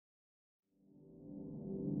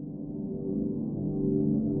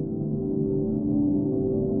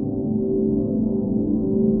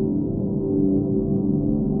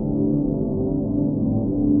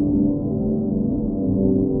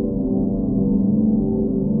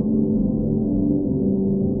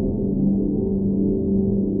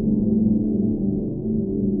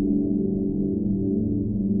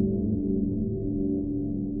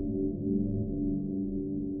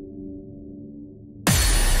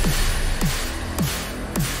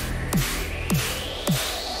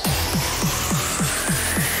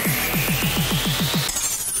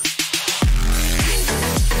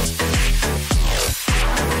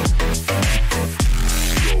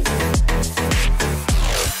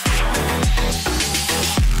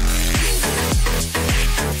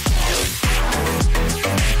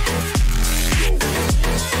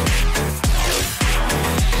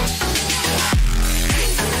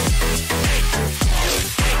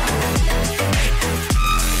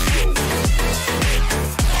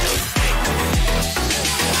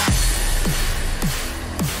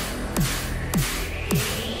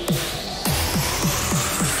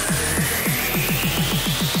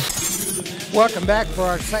Welcome back for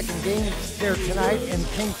our second game here tonight in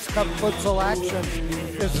Kings Cup futsal action.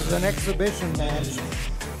 This is an exhibition match.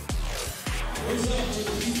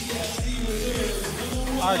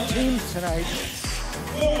 Our teams tonight,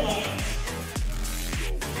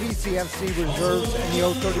 PCFC Reserves and the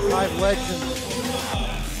o35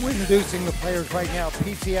 Legends. We're introducing the players right now.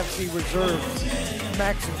 PCFC Reserves,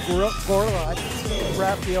 Max Gorlat,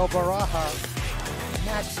 Rafael Baraja,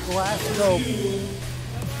 Max Glasgow,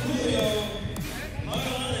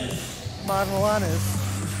 Modelanis,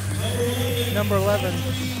 number 11,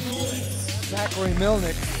 Zachary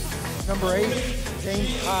Milnick, number 8,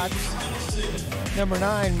 James Potts, number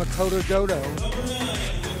 9, Makoto Dodo,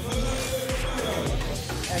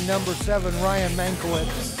 and number 7, Ryan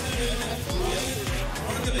Mankiewicz.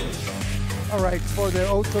 All right, for the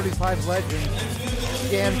o35 Legends,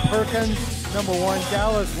 Dan Perkins, number 1,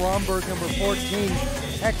 Dallas Romberg, number 14,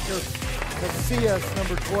 Hector Casillas,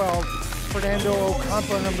 number 12, Fernando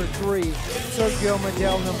Ocampo, number 3, Sergio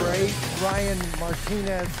Medel, number 8,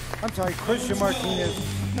 Christian Martinez,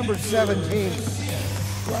 number 17,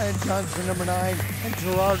 Ryan Johnson, number 9, and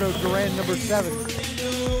Gerardo Duran, number 7.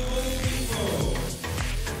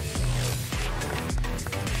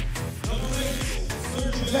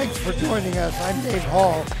 Thanks for joining us. I'm Dave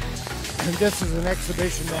Hall, and this is an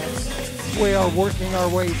exhibition match. We are working our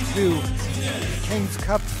way to Kings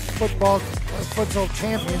Cup futsal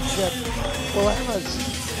championship. We'll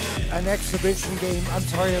have an exhibition game, a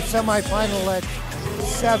semifinal at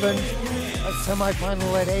 7, a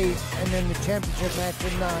semifinal at 8, and then the championship match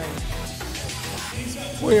at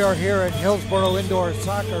 9. We are here at Hillsborough Indoor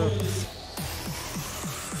Soccer,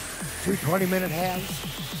 2 20-minute halves.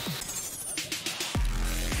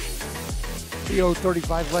 The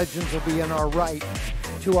o35 Legends will be on our right,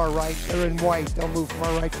 to our right. They're in white. They'll move from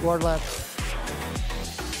our right to our left.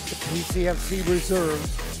 The PCFC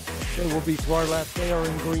Reserves, they will be to our left. They are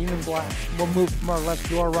in green and black. We'll move from our left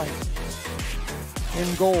to our right.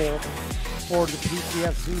 In goal for the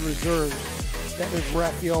PCFC Reserves, that is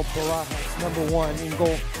Rafael Barajas, number 1. In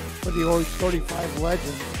goal for the o35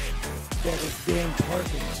 Legends, that is Dan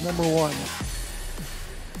Parkins, number 1.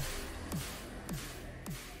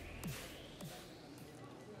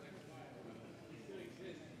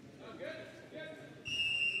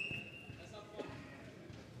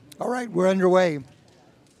 All right, we're underway.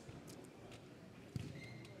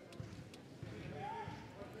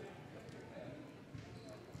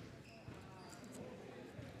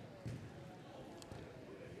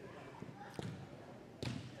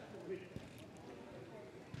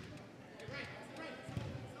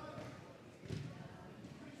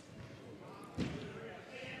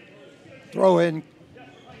 Throw in.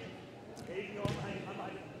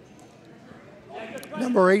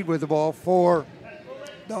 Number 8 with the ball for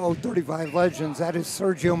the o35 Legends. That is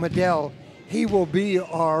Sergio Medel. He will be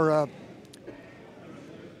our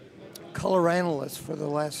color analyst for the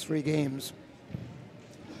last 3 games.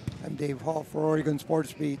 I'm Dave Hall for Oregon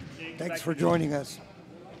Sports Beat. Thanks for joining us.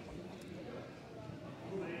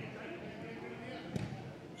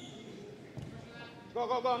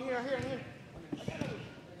 Go, here.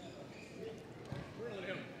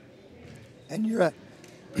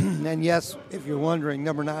 And yes, if you're wondering,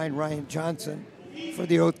 number 9, Ryan Johnson, for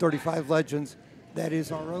the o35 Legends. That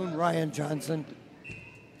is our own Ryan Johnson.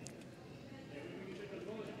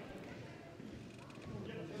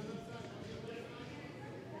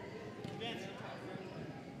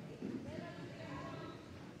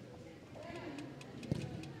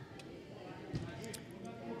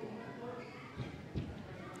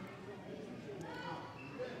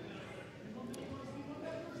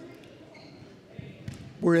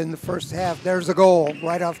 We're in the first half. There's a goal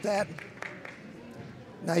right off that.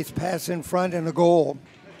 Nice pass in front and a goal.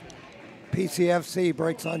 PCFC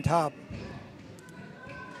breaks on top.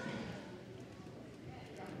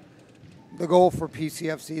 The goal for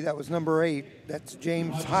PCFC, that was number 8. That's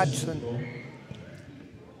James Hodgson.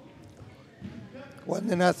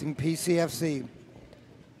 1-0 PCFC.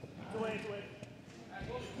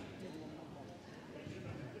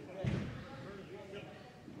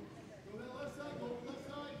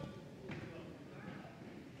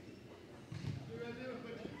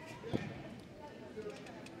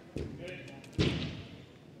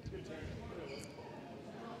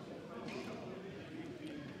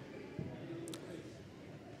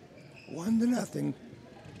 Nothing.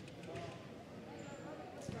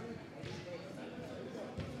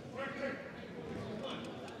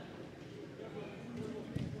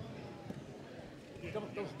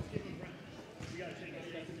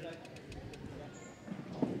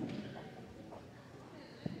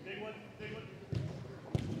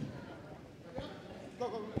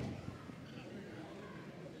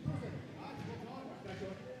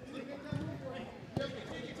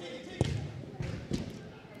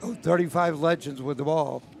 35 Legends with the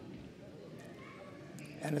ball.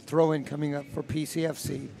 And a throw-in coming up for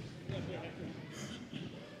PCFC.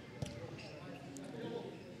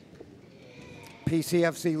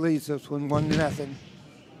 PCFC leads this one 1-0.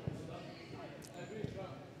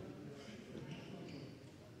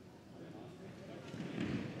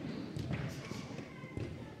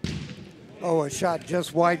 Oh, a shot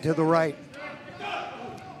just wide to the right.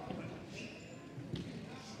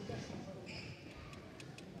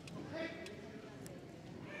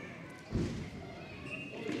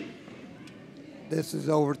 This is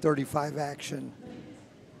over 35 action.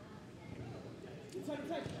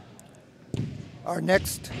 Our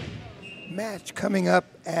next match coming up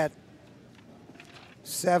at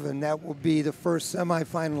 7, that will be the first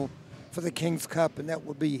semifinal for the King's Cup, and that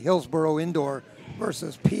will be Hillsborough Indoor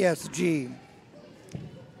versus PSG.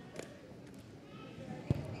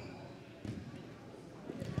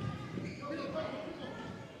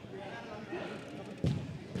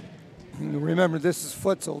 Remember, this is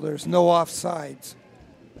futsal. There's no offsides.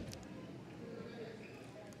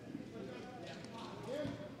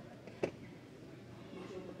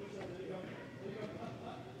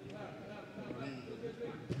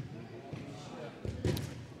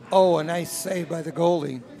 Oh, a nice save by the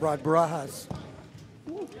goalie, Rod Barajas.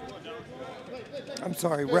 I'm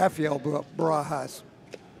sorry, Rafael Barajas.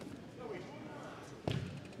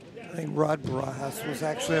 I think Rod Barajas was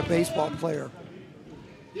actually a baseball player.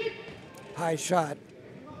 High shot.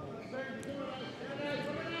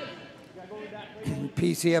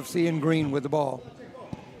 PCFC in green with the ball.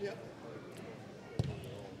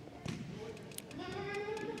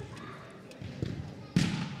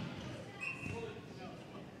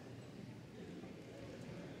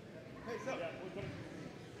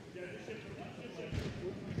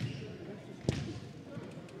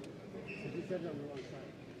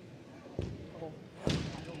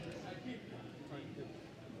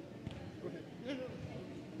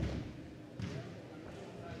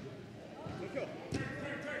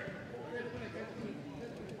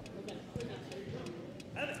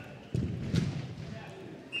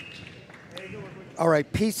 All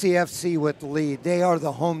right, PCFC with the lead. They are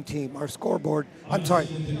the home team. Our scoreboard, I'm sorry.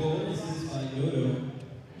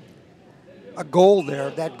 A goal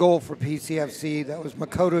there, that goal for PCFC, that was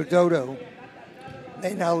Makoto Dodo.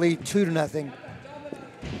 They now lead 2-0.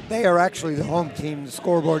 They are actually the home team. The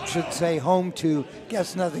scoreboard should say home to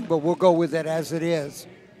guess nothing, but we'll go with it as it is.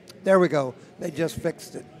 There we go. They just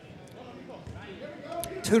fixed it.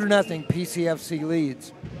 2-0, PCFC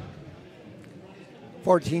leads.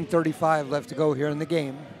 14:35 left to go here in the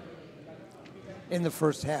game. In the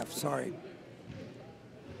first half, sorry.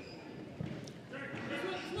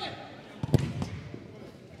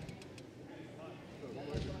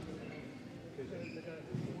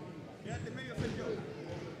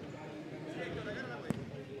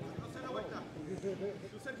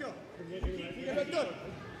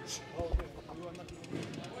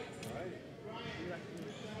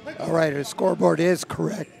 All right, our scoreboard is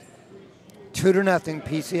correct. 2-0,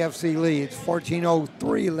 PCFC leads.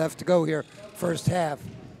 14:03 left to go here, first half.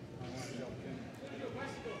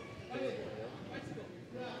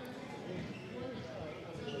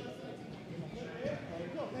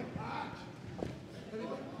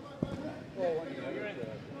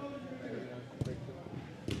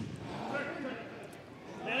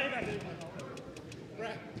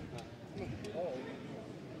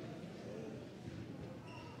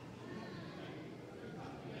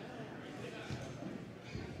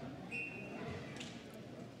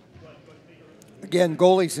 Again,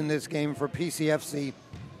 goalies in this game for PCFC.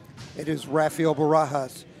 It is Rafael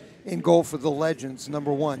Barajas. In goal for the Legends,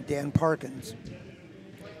 number 1, Dan Parkins.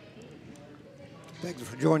 Thanks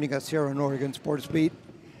for joining us here on Oregon Sports Beat.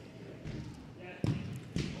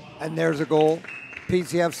 And there's a goal.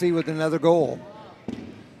 PCFC with another goal.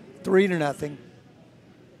 3-0.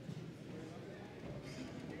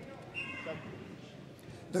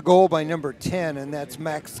 The goal by number 10, and that's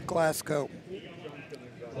Max Glasgow.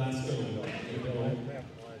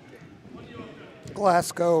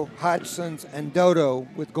 Glasgow, Hodgsons, and Dodo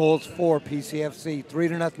with goals for PCFC.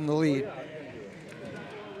 3-0 the lead.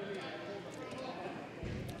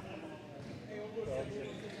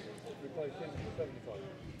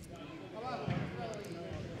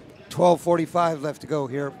 $12:45 left to go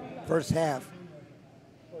here, first half.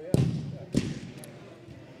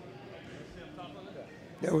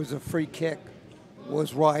 There was a free kick,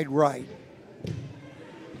 was wide right.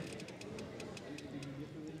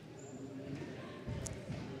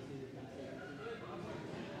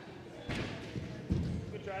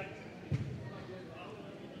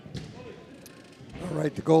 All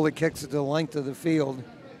right, the goalie kicks it to the length of the field.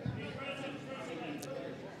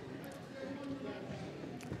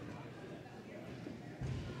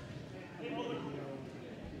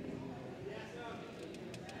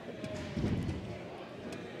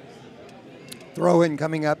 Throw in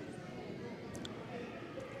coming up.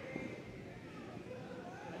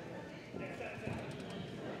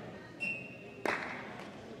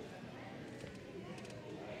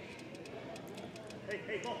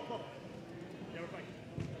 Go. Yeah, we're fine.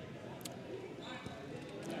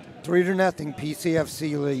 3-0,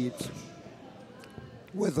 PCFC leads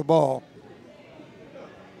with the ball.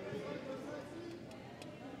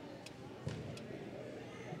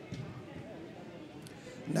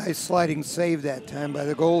 Nice sliding save that time by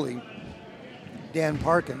the goalie, Dan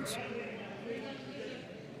Parkins.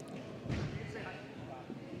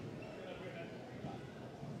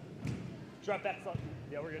 Drop back, son.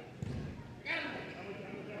 Yeah, we're good.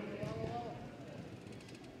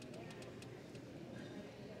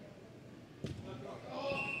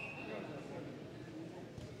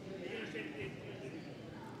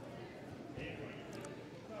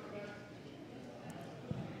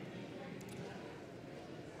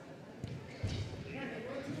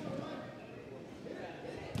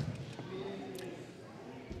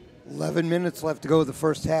 Minutes left to go the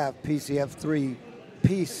first half. PCFC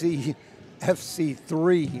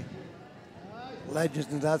 3.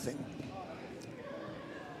 Legends nothing.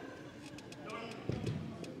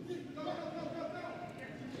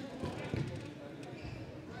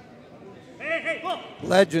 Hey, look.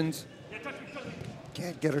 Legends Yeah, touch me.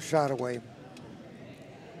 can't get a shot away.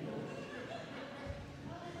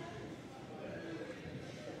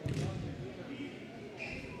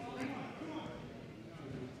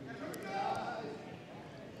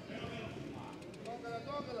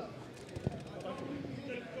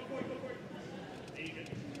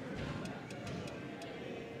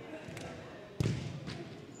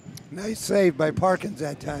 Nice save by Parkins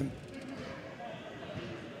that time.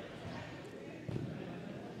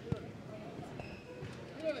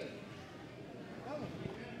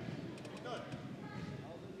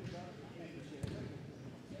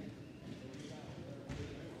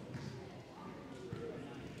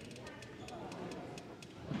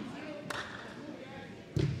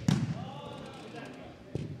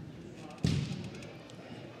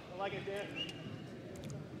 I like it, Dan.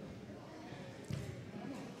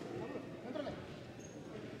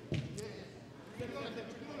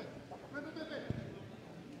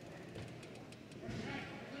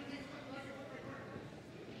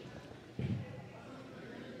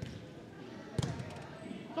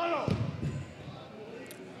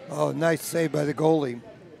 Oh, nice save by the goalie.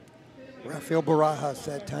 Rafael Barajas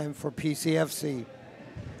that time for PCFC.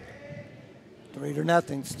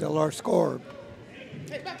 3-0, still our score.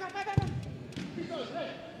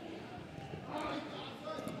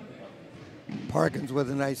 Parkins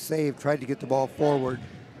with a nice save, tried to get the ball forward.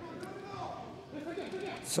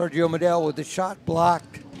 Sergio Medel with the shot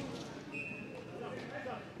blocked.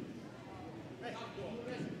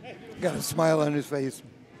 Got a smile on his face.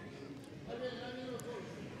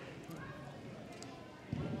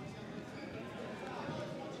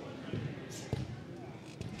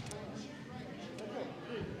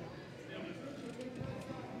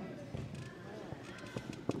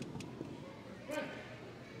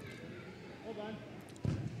 Hold on.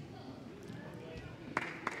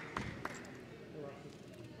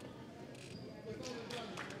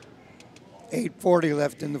 8:40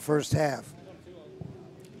 left in the first half.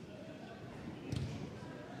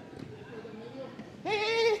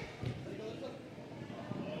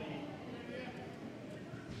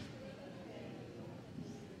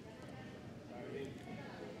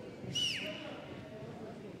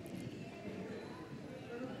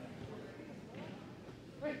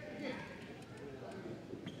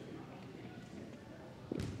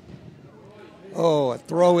 Oh, a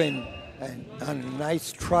throw in and a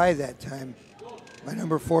nice try that time by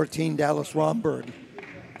number 14, Dallas Romberg.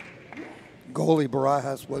 Goalie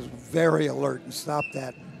Barajas was very alert and stopped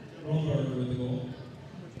that. Romberg with the goal.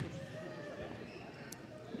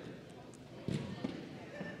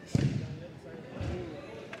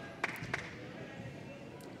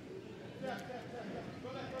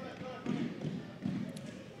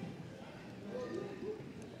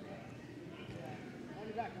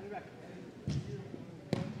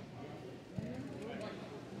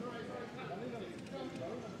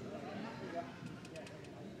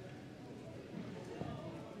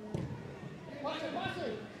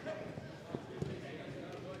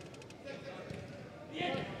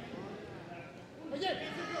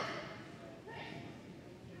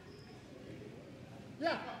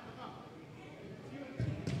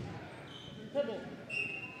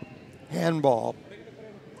 Handball.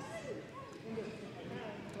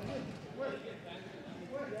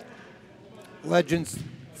 Legends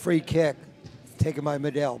free kick taken by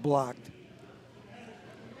Medel, blocked.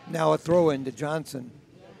 Now a throw into Johnson.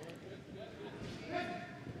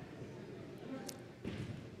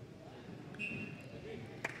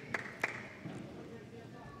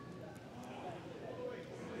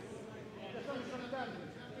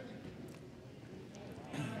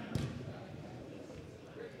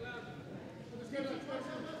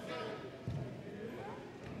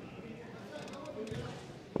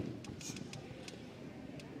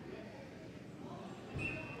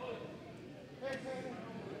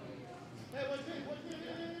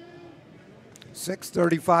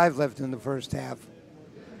 .6:35 left in the first half.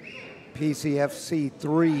 PCFC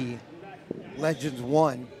 3, Legends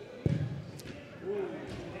 1.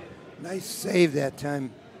 Nice save that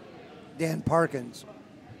time, Dan Parkins.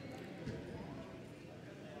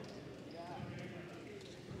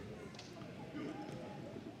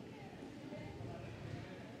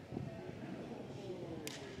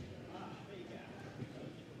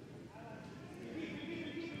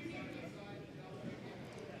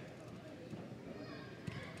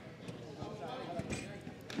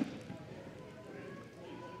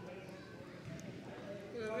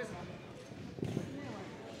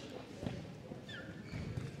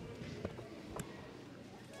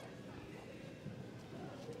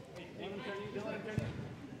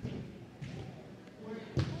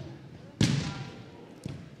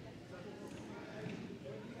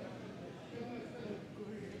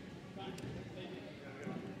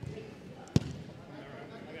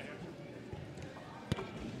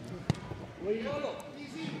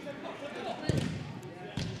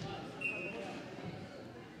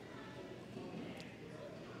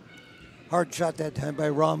 Hard shot that time by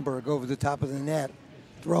Romberg over the top of the net.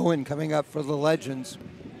 Throw in coming up for the Legends.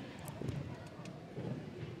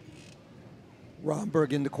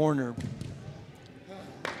 Romberg in the corner.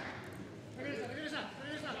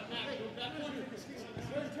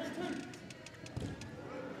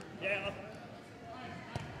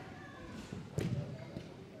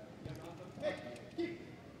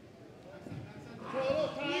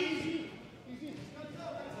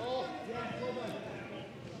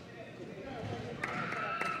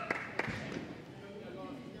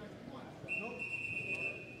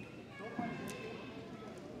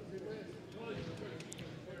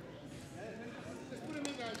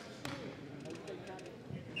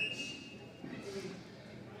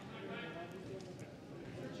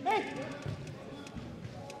 Hey!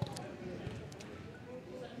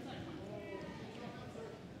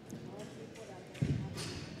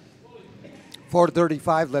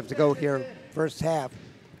 4:35 left to go here, first half.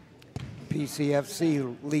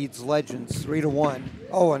 PCFC leads Legends 3-1.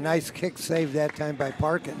 Oh, a nice kick save that time by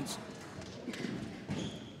Parkins.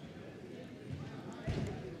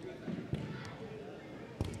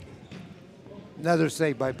 Another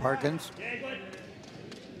save by Parkins.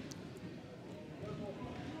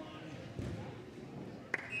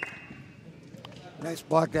 Nice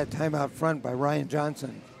block that time out front by Ryan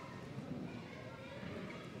Johnson.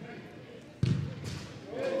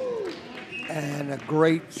 And a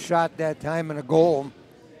great shot that time and a goal.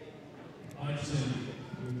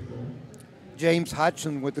 James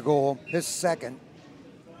Hodgson with the goal, his second.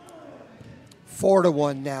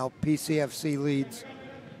 4-1 now, PCFC leads.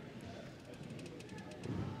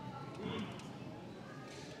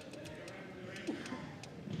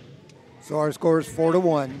 So our score is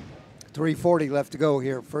 4-1. 3:40 left to go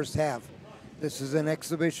here, first half. This is an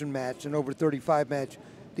exhibition match, an over 35 match.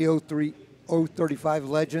 The 035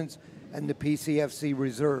 Legends and the PCFC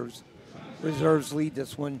Reserves. Reserves lead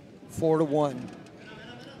this one 4-1.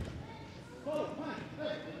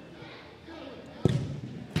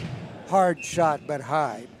 Hard shot, but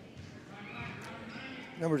high.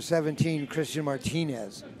 Number 17, Christian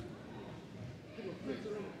Martinez.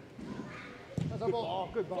 Good ball,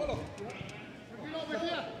 good ball.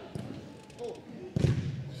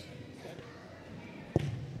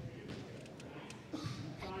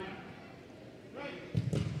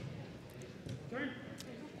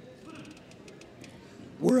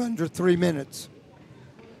 We're under 3 minutes.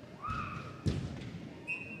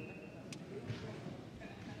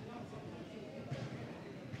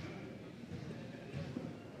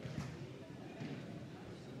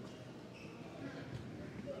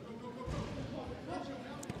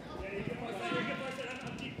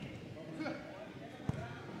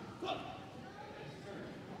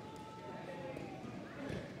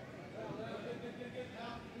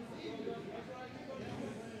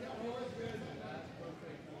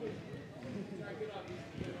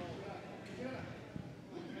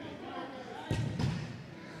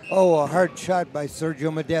 Oh, a hard shot by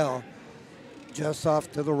Sergio Medel, just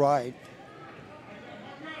off to the right.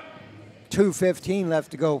 2:15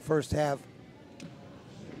 left to go, first half.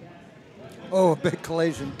 Oh, a big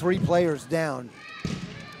collision. 3 players down.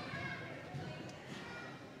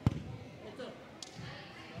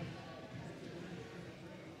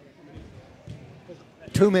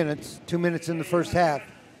 Two minutes in the first half.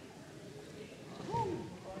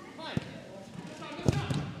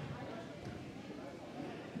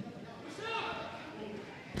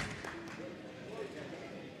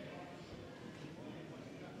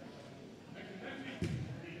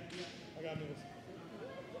 I got minutes.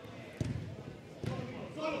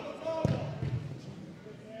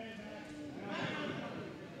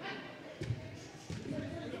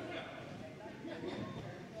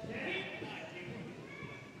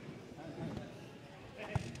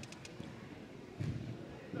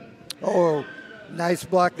 'Oh, nice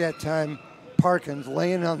block that time. Parkins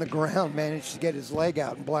laying on the ground managed to get his leg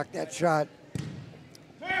out and block that shot.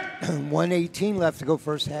 1:18 left to go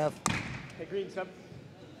first half. Hey, Green, step.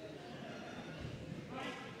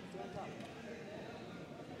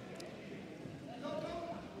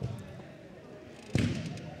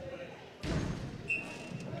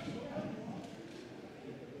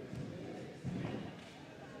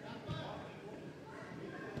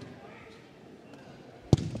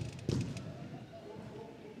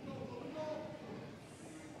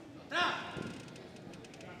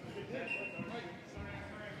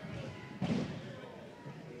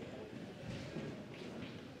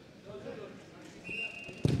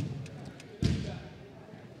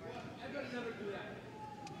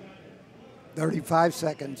 There 35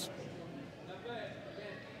 seconds.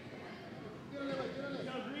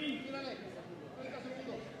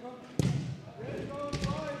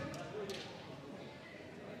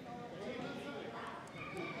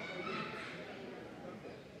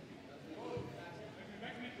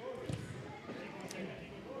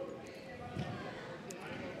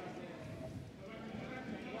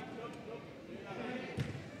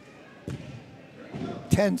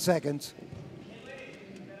 Ten seconds.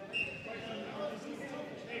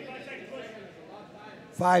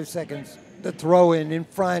 5 seconds. The throw in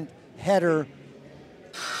front, header,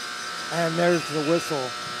 and there's the whistle,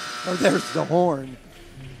 or there's the horn.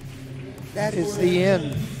 That is the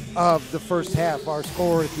end of the first half. Our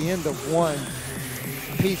score at the end of 1,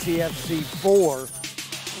 PCFC 4,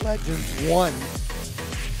 Legends 1.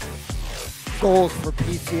 Goals for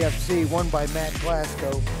PCFC, 1 by Matt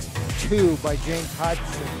Glasgow, 2 by James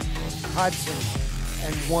Hodgson,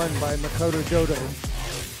 and 1 by Makoto Dodo.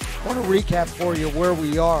 I want to recap for you where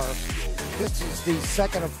we are. This is the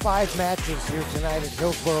second of 5 matches here tonight at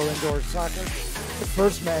Hillsborough Indoor Soccer. The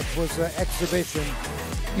first match was an exhibition,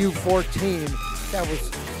 U14. That was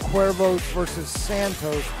Cuervos versus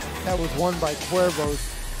Santos. That was won by Cuervos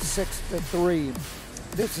 6-3.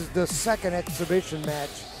 This is the second exhibition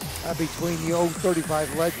match between the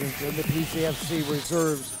o35 Legends and the PCFC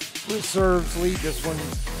Reserves. Reserves lead this one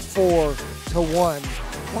 4-1.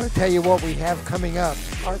 I want to tell you what we have coming up.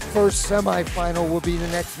 Our first semifinal will be the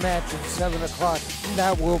next match at 7 o'clock.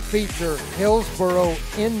 That will feature Hillsborough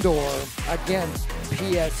Indoor against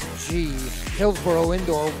PSG. Hillsborough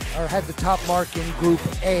Indoor had the top mark in Group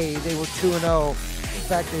A. They were 2-0. In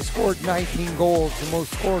fact, they scored 19 goals, the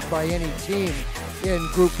most scored by any team in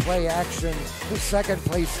group play action. The second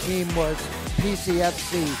place team was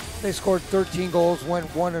PCFC. They scored 13 goals, went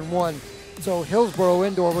 1-1. So Hillsborough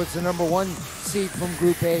Indoor was the number 1 seed from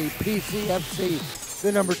Group A. PCFC,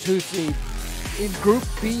 the number 2 seed. In Group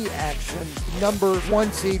B action, number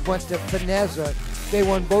 1 seed went to Finezza. They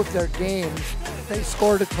won both their games. They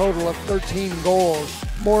scored a total of 13 goals.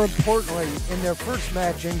 More importantly, in their first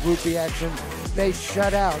match in Group B action, they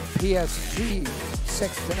shut out PSG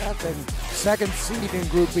 6-0. Second seed in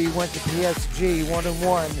Group B went to PSG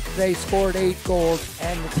 1-1. They scored 8 goals,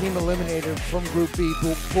 and the team eliminated from Group B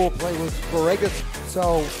pool play was Borregas.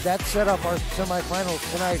 So that set up our semifinals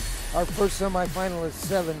tonight. Our first semifinal is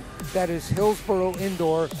 7. That is Hillsborough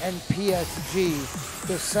Indoor and PSG.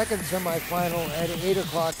 The second semifinal at 8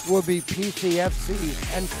 o'clock will be PCFC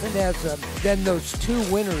and Finezza. Then those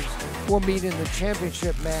 2 winners will meet in the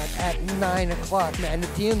championship match at 9 o'clock. And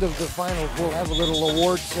at the end of the finals, we'll have a little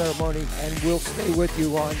award ceremony, and we'll stay with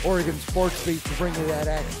you on Oregon Sports Beat to bring you that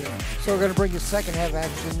action. So we're going to bring you second half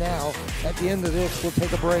action now. At the end of this, we'll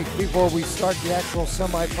take a break before we start the actual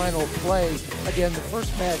semifinal play. Again, the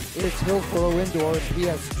first match is Hillsborough Indoor and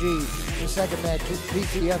PSG. The second match is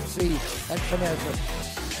PCFC and Finezza.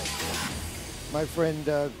 My friend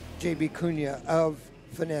JB Cunha of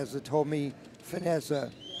Finezza told me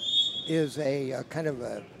Finezza is a kind of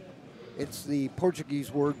a, it's the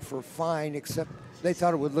Portuguese word for fine, except they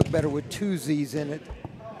thought it would look better with 2 Z's in it.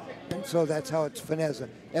 And so that's how it's Finezza,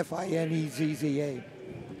 Finezza.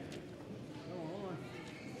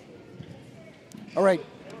 All right,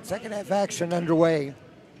 second half action underway.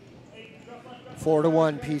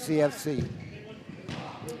 4-1 PCFC.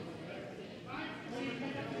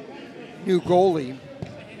 New goalie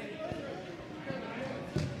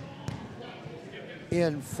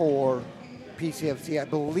in for PCFC,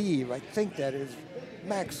 I think that is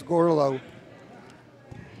Max Gorlow.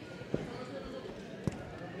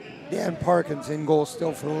 Dan Parkins in goal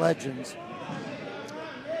still for the Legends.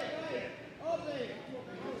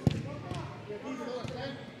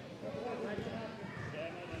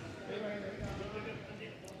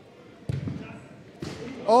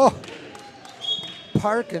 Oh,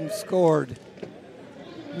 Parkins scored.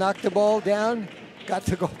 Knocked the ball down, got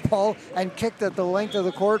the ball, and kicked at the length of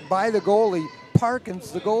the court by the goalie.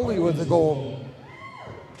 Parkins, the goalie, with the goal.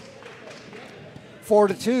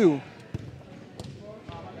 4-2.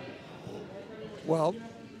 Well,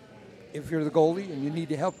 if you're the goalie and you need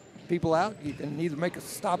to help people out, you can either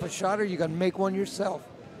stop a shot or you can make one yourself.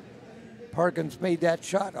 Parkins made that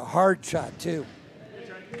shot, a hard shot too.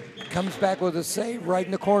 Comes back with a save right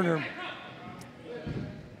in the corner.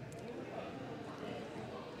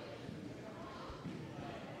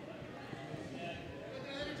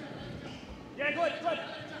 Yeah, good, good.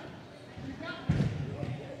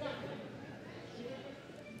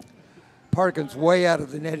 Parkins way out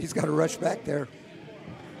of the net. He's got to rush back there.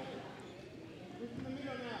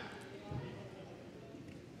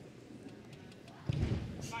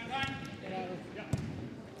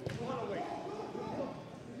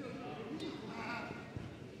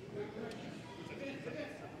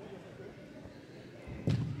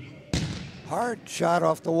 Hard shot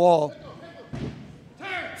off the wall.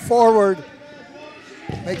 Forward.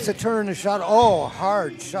 Makes a turn, a shot. Oh,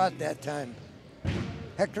 hard shot that time.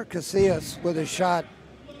 Hector Casillas with a shot.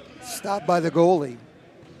 Stopped by the goalie.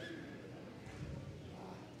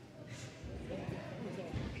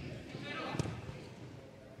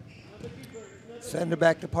 Send it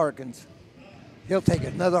back to Parkins. He'll take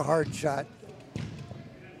another hard shot.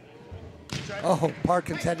 Oh,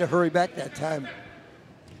 Parkins had to hurry back that time.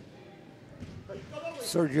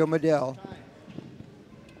 Sergio Medel.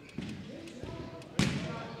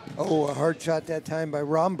 Oh, a hard shot that time by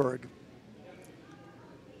Romberg.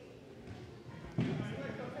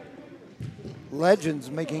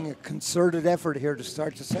 Legends making a concerted effort here to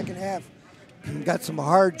start the second half. Got some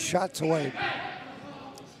hard shots away.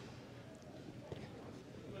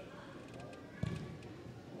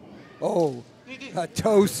 Oh, a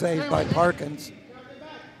toe save by Parkins.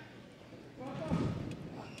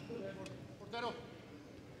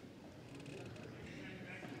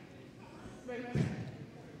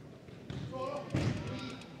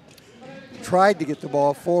 Tried to get the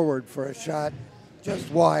ball forward for a shot,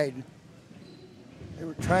 just wide. They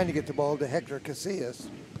were trying to get the ball to Hector Casillas.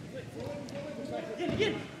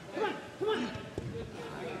 Come on, come on.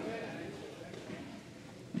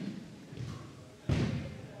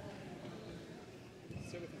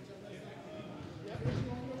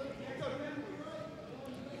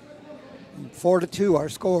 4-2 our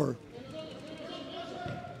score.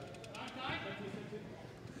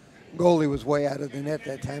 Goalie was way out of the net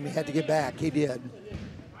that time. He had to get back. He did.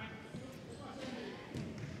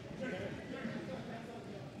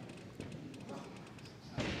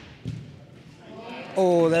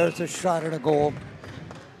 Oh, there's a shot and a goal.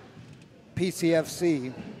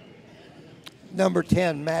 PCFC. Number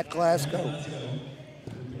 10, Matt Glasgow.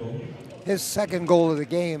 His second goal of the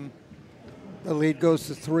game. The lead goes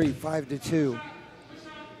to 3, 5-2.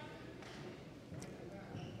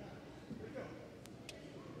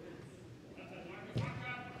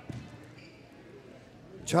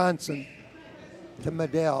 Johnson to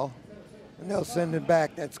Medel, and they'll send it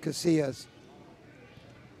back. That's Casillas.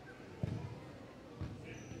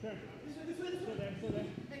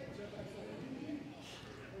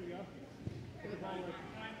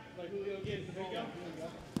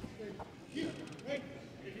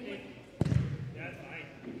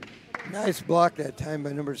 Nice block that time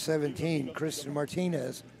by number 17, Christian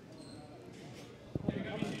Martinez.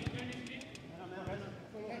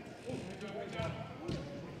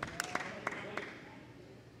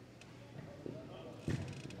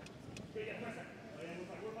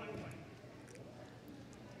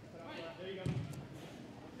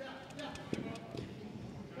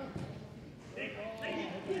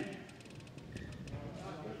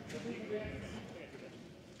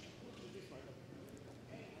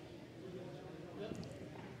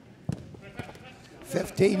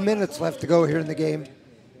 Minutes left to go here in the game.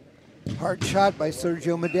 Hard shot by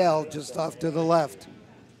Sergio Medel just off to the left.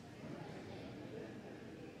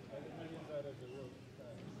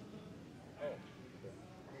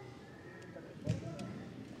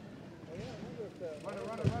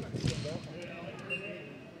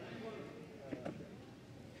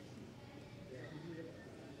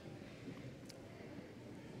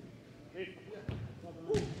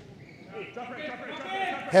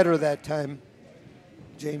 Header that time,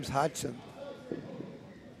 James Hodgson.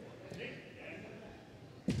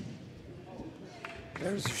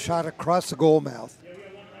 There's a shot across the goal mouth.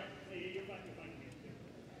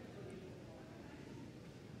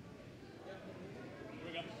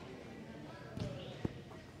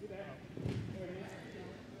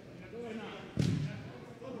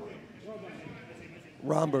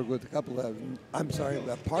 Romberg with a couple of,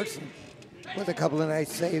 Parson with a couple of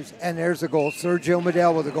nice saves. And there's a goal. Sergio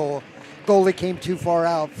Medel with a goal. Goalie came too far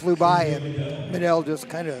out, flew by, and Medel just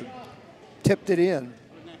kind of tipped it in.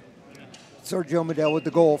 Sergio Medel with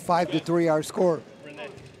the goal, 5-3 our score.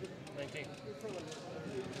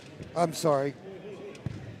 I'm sorry.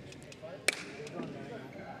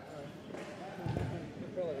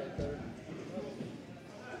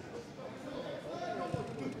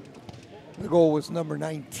 The goal was number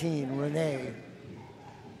 19, Renee.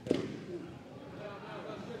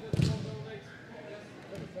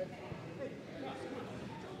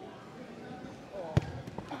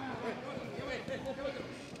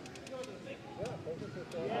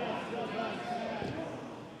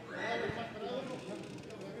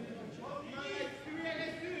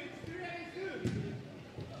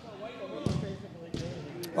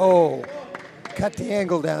 Oh, cut the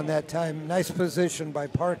angle down that time. Nice position by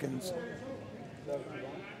Parkins.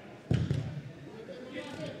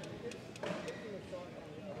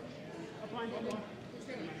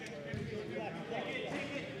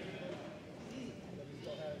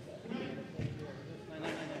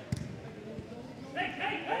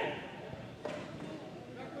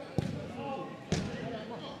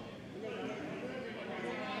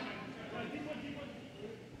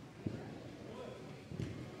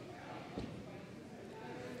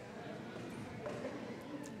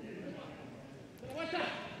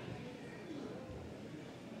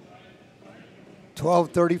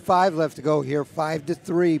 .35 left to go here,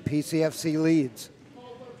 5-3, PCFC leads.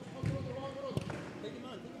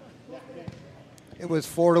 It was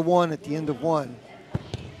 4-1 at the end of one.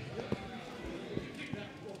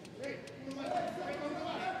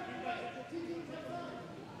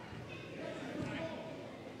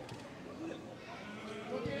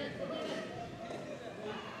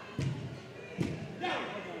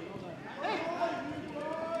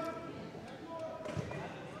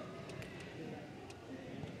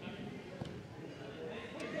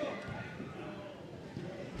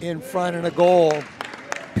 In front and a goal.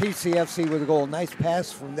 PCFC with a goal. Nice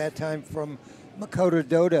pass from that time from Makoto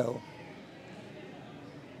Dodo.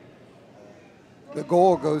 The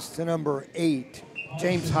goal goes to number 8,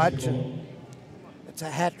 James Hodgson. It's a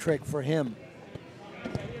hat trick for him.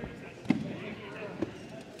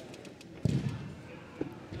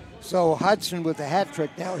 So Hodgson with the hat trick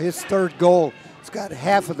now, his third goal. It's got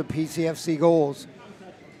half of the PCFC goals.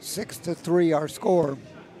 6-3 our score.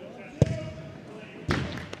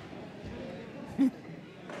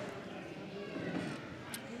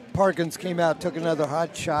 Parkins came out, took another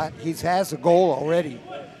hot shot. He has a goal already.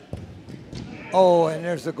 Oh, and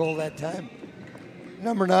there's the goal that time.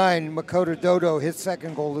 Number 9, Makoto Dodo, his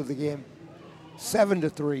second goal of the game.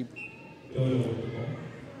 7-3.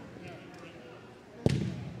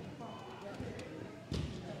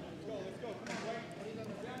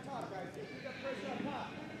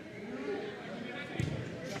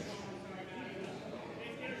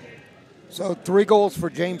 3 goals for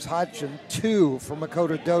James Hodgson, 2 for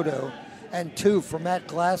Makoto Dodo, and 2 for Matt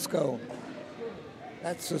Glasgow.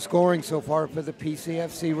 That's the scoring so far for the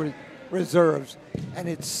PCFC reserves, and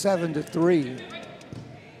it's 7-3.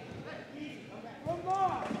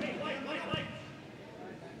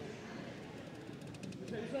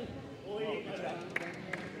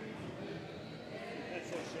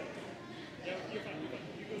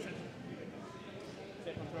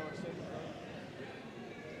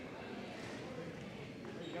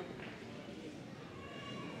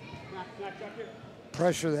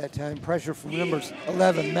 Pressure that time. Pressure from number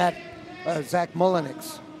 11, Zach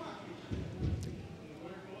Mullenix.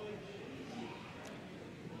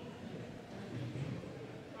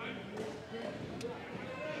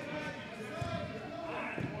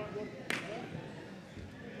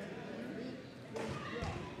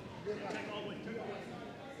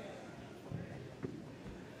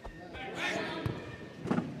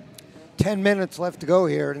 Ten minutes left to go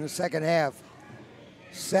here in the second half.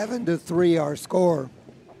 7-3 our score.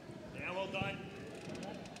 Yeah, well done.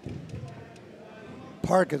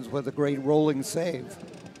 Parkins with a great rolling save.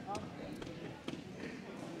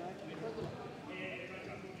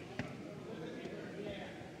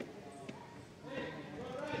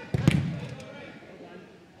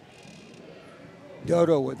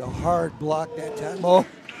 Dodo with a hard block that time. Oh,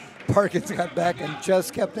 Parkins got back and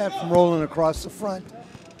just kept that from rolling across the front.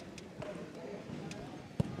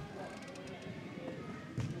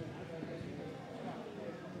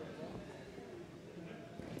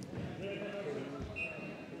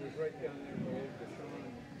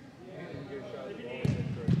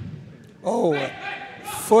 Oh, a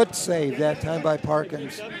foot save that time by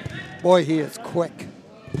Parkins. Boy, he is quick.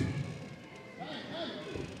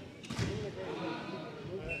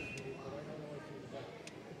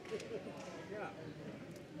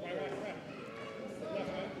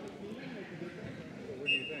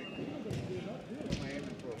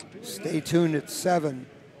 Stay tuned at 7.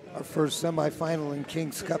 Our first semifinal in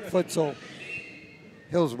King's Cup futsal,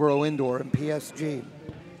 Hillsborough Indoor and PSG.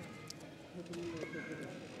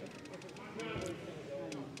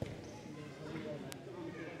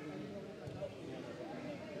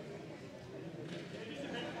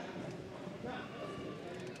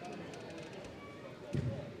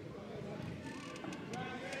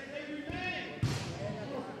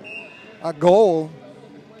 A goal,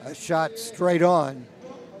 a shot straight on.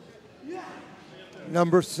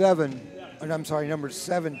 Number 17,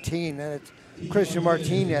 and it's Christian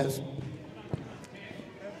Martinez.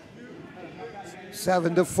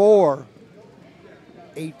 7-4.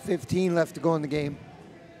 8:15 left to go in the game.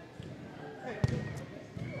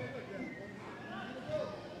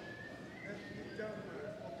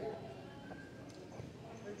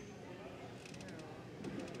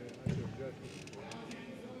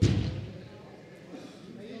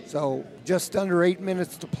 So just under 8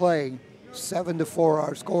 minutes to play. 7-4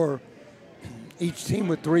 our score. Each team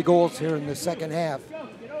with 3 goals here in the second half.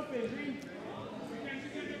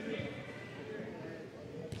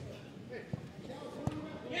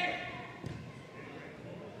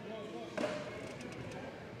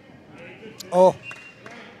 Oh,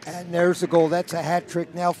 and there's the goal. That's a hat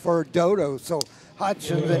trick now for Dodo. So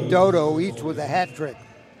Hutchins and Dodo each with a hat trick.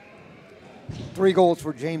 3 goals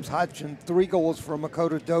for James Hutchins, 3 goals for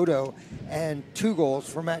Makoto Dodo, and 2 goals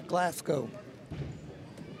for Matt Glasgow.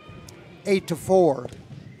 8-4.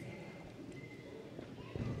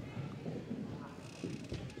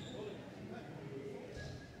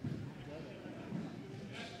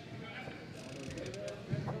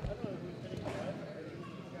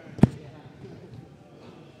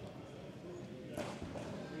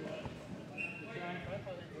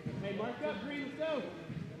 Hey, mark up, Green, let's go.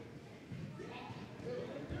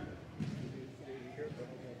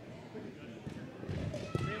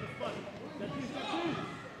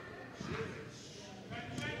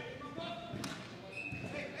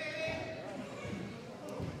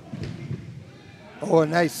 Oh, a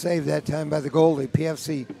nice save that time by the goalie,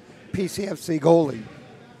 PCFC goalie.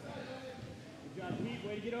 Good job, Pete.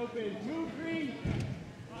 Way to get open. Move, Green.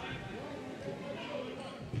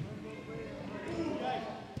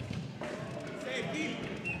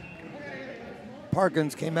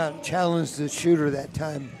 Parkins came out and challenged the shooter that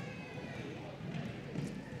time.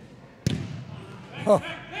 Oh.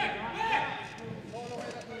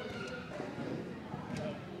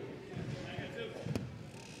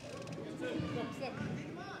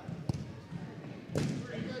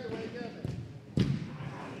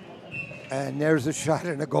 And there's a shot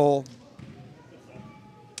and a goal.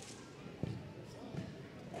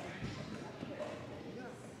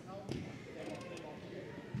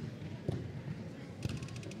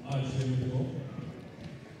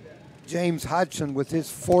 James Hodgson with his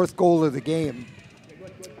 4th goal of the game.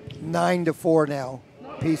 9-4 now.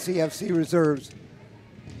 PCFC reserves.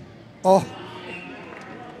 Oh,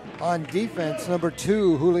 on defense, number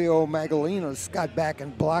 2, Julio Magalinos got back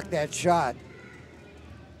and blocked that shot.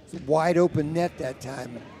 It's a wide open net that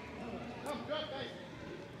time.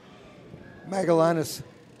 Magalinos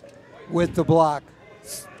with the block.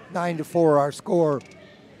 9-4 our score.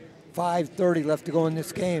 5:30 left to go in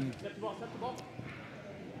this game.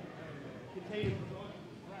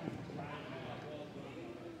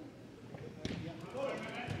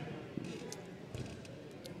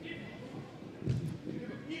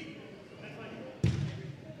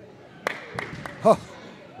 Oh,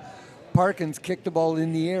 Parkins kicked the ball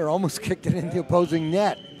in the air, almost kicked it in the opposing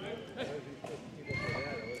net.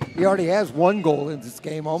 He already has 1 goal in this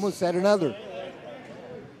game, almost had another.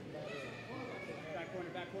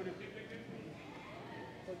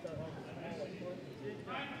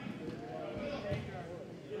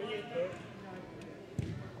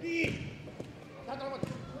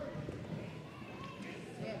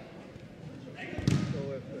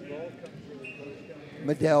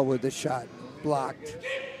 Medell with the shot, blocked.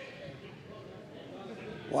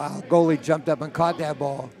 Wow, goalie jumped up and caught that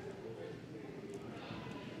ball.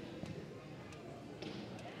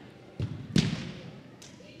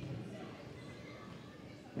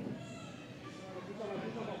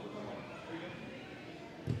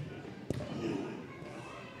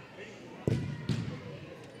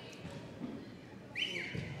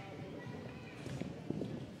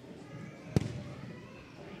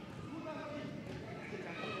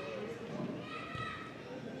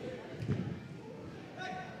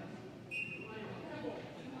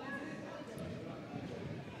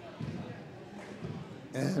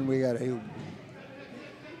 And we got a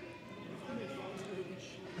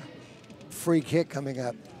free kick coming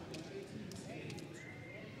up.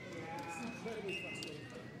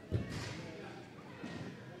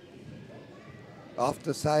 Off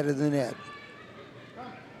the side of the net.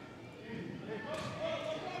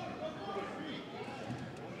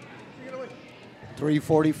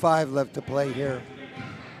 .345 left to play here.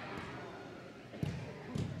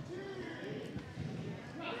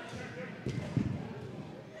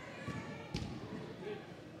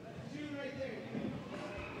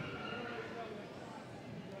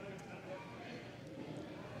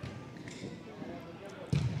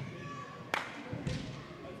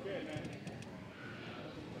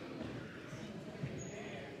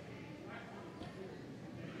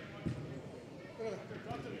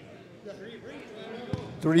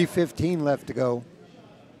 .315 left to go.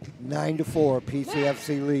 9-4,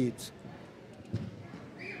 PCFC leads.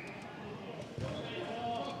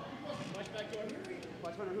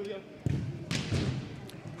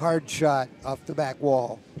 Hard shot off the back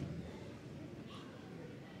wall.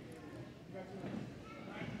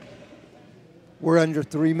 We're under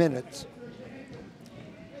 3 minutes.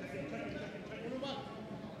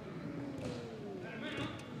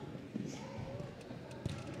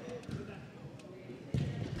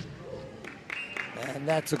 And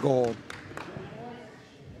that's a goal.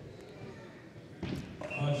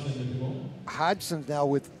 Hodgson's now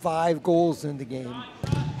with 5 goals in the game,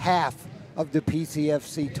 half of the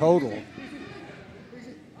PCFC total.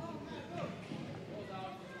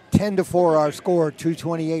 10-4 our score,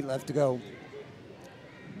 2:28 left to go.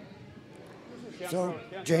 So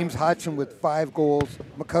James Hodgson with 5 goals,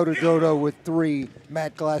 Makoto Dodo with 3,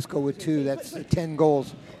 Matt Glasgow with 2. That's 10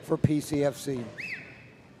 goals for PCFC.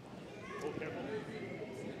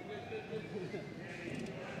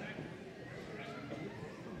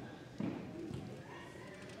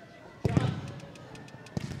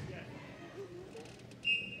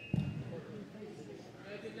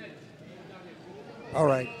 All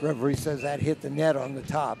right, referee says that hit the net on the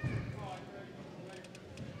top.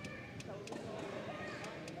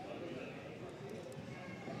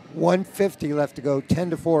 .150 left to go,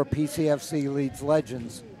 10-4, PCFC leads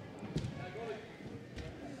Legends.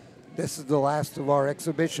 This is the last of our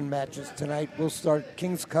exhibition matches tonight. We'll start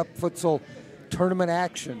Kings Cup futsal tournament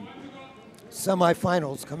action.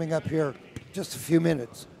 Semifinals coming up here just a few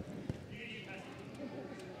minutes.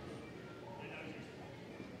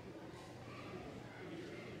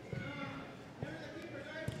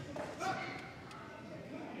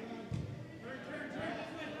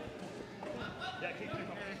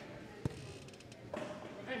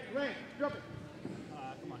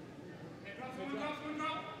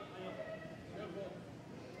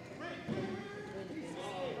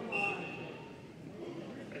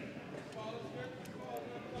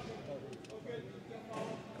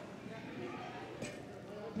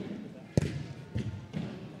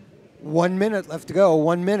 One minute left to go,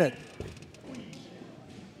 1 minute.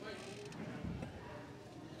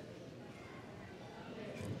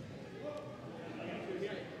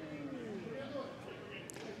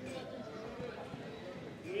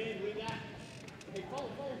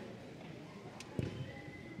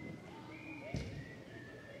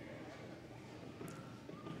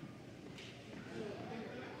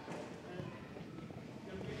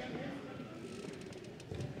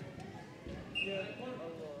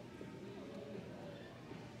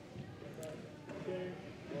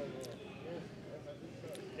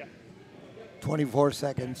 Yeah. 24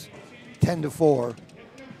 seconds, 10-4.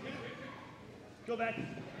 Go back.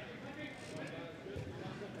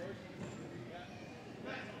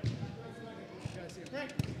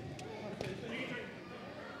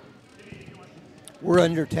 We're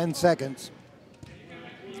under 10 seconds.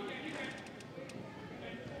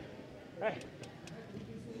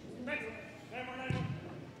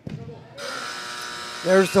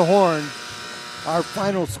 There's the horn. Our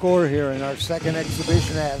final score here in our second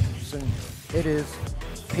exhibition action. It is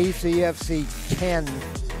PCFC 10,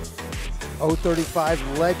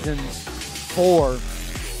 o35 Legends 4.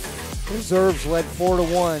 Reserves led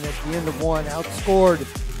 4-1 at the end of one. Outscored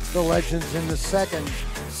the Legends in the second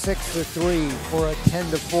 6-3 for a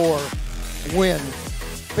 10-4 win.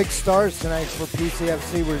 Big stars tonight for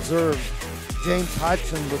PCFC Reserves. James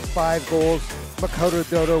Hodgson with 5 goals, Makoto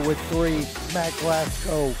Dodo with 3, Matt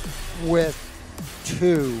Glasgow with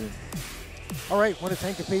 2. All right, want to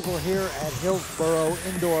thank the people here at Hillsborough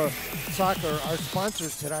Indoor Soccer, our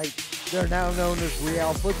sponsors tonight. They're now known as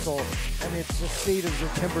Real Futsal, and it's the seat of the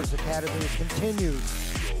Timbers Academy. It continues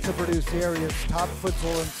to produce the area's top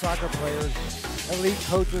futsal and soccer players Elite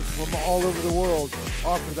coaches from all over the world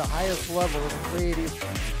offer the highest level of creative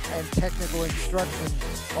and technical instruction.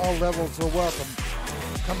 All levels are welcome.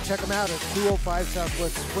 Come check them out at 205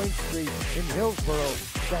 Southwest Spring Street in Hillsboro.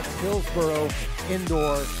 That's Hillsboro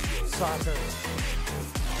Indoor Soccer.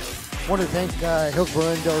 Want to thank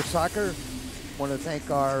Hillsboro Indoor Soccer. Want to thank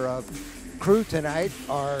our crew tonight,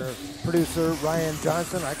 our producer Ryan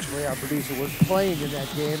Johnson. Actually, our producer was playing in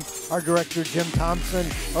that game. Our director Jim Thompson,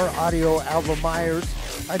 our audio Alva Myers.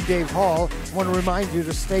 I'm Dave Hall. I want to remind you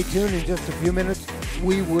to stay tuned. In just a few minutes,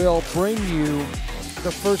 we will bring you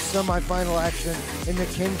the first semifinal action in the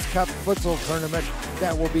Kings Cup Futsal Tournament.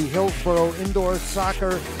 That will be Hillsboro Indoor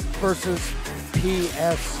Soccer versus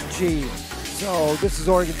PSG. So this is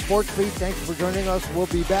Oregon Sports Beat. Thanks for joining us. We'll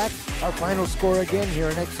be back. Our final score again here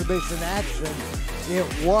in exhibition action. It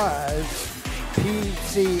was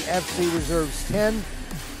PCFC Reserves 10,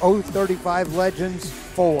 o35 Legends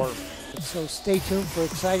 4. So stay tuned for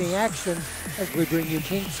exciting action as we bring you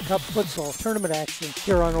Kings Cup Futsal Tournament action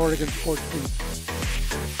here on Oregon Sports Beat.